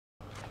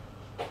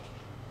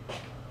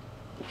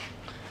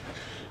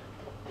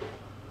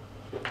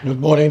Good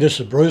morning, this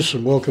is Bruce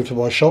and welcome to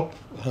my shop.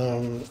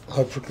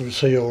 Hope we can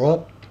see you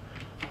alright.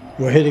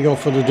 We're heading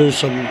off to do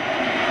some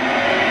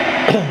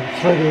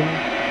threading.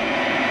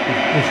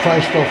 We've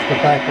faced off the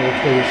back of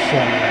this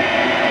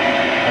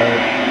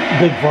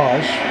big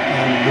vise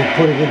and we're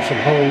putting in some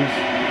holes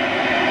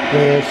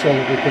there so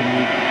that we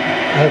can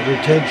have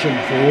retention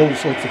for all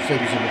sorts of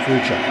things in the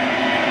future.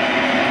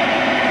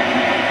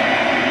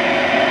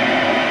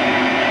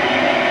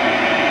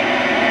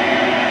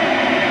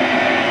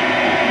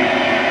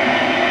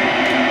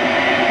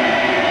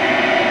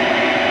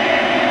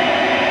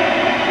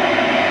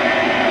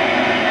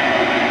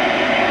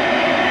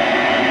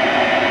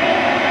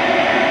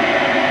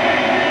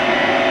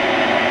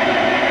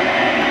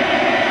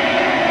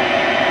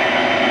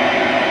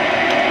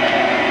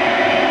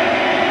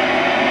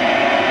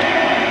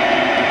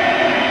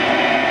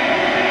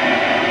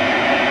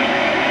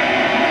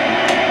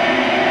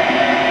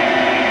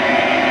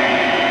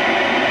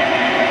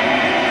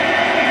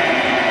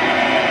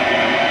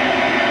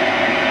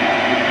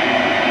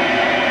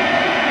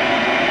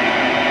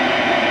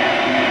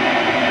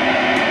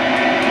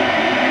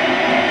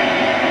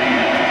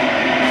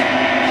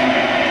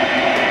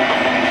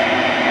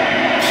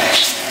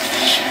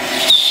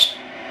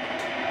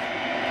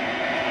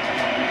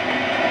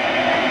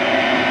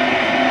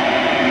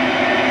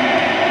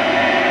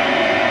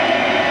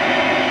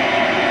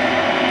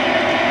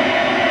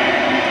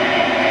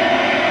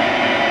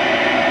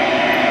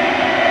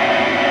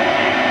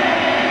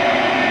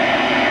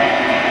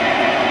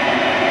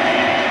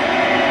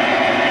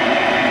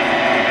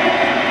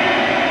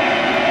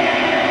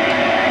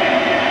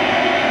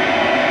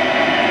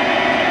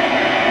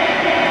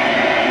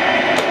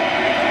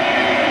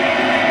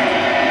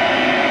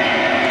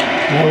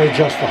 Now we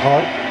adjust the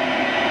height.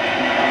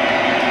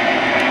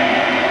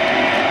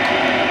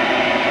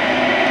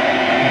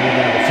 And we're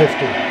down to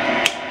 50.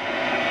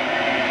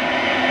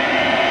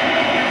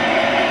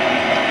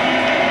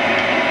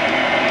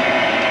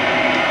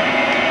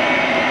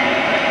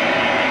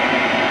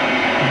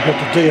 We've got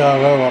the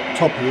DRO up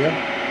top here.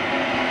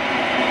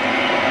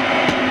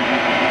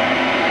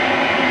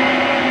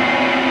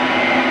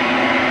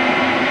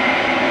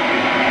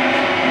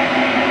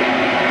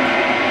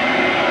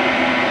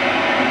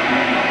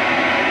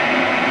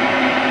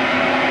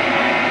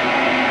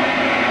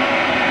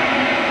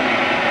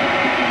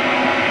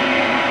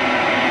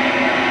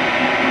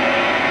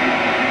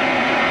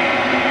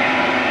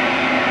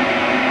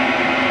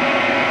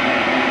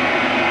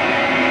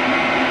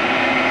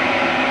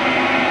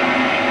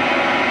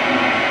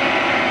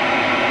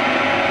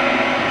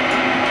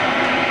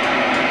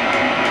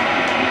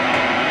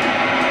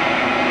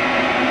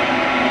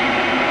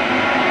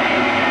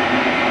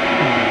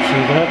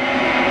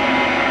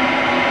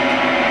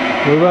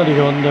 We're running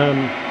on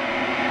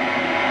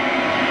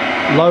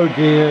low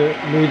gear,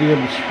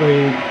 medium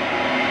speed,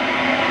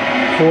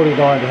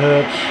 49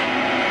 Hertz.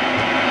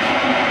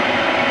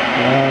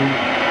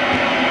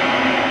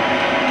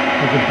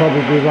 We could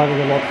probably be running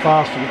a lot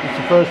faster, but it's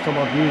the first time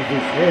I've used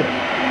this head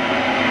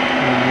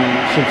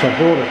since I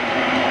bought it,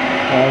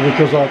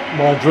 because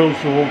my drills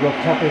have all got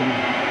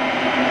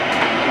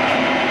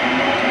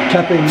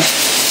tapping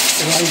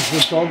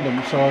arrangements on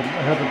them, so I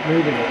haven't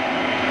needed it.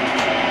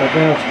 But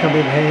now it's come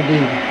in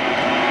handy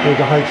with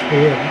the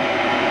HPM.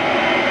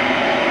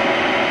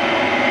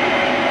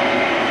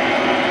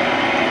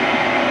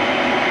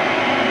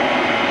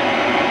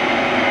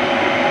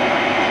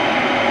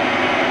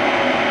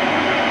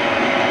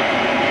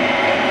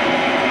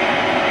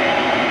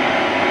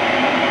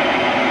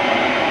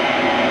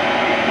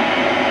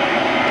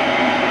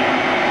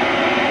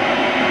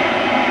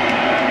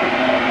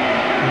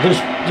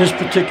 This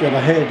particular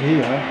head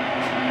here,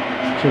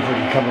 see if we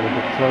can come in a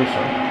bit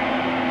closer.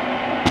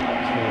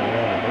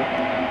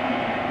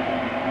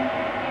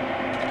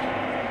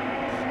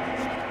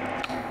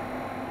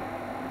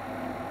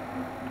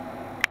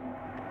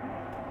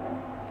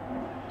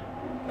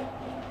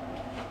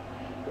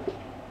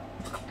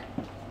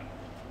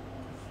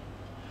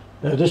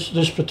 Now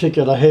this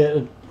particular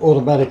head,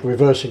 automatic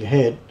reversing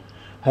head,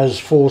 has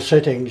 4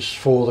 settings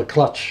for the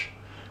clutch.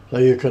 So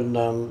you can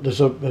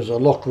there's a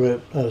lock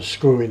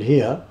screw in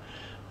here,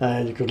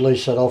 and you can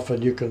release that off,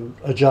 and you can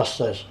adjust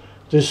this.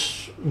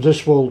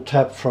 This will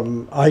tap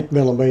from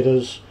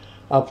 8mm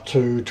up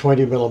to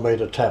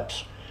 20mm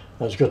taps.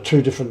 And it's got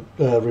 2 different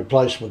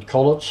replacement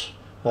collets,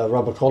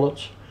 rubber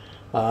collets,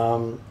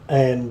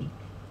 and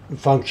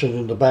function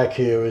in the back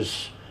here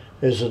is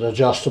an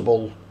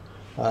adjustable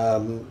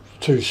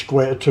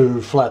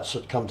 2 flats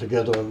that come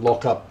together and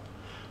lock up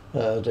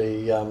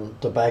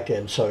the back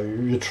end. So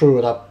you true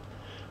it up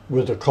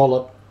with a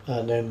collet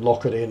and then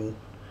lock it in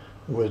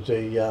with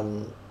the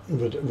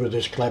with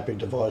this clamping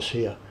device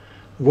here.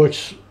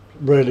 Works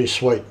really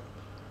sweet,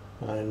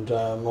 and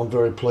I'm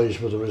very pleased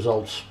with the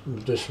results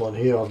with this one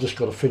here. I've just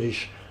got to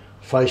finish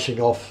facing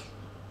off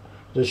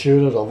this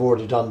unit. I've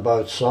already done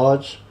both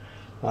sides,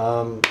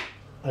 and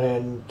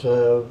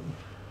the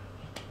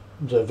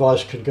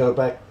vise can go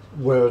back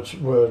where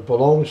it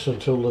belongs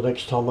until the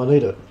next time I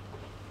need it.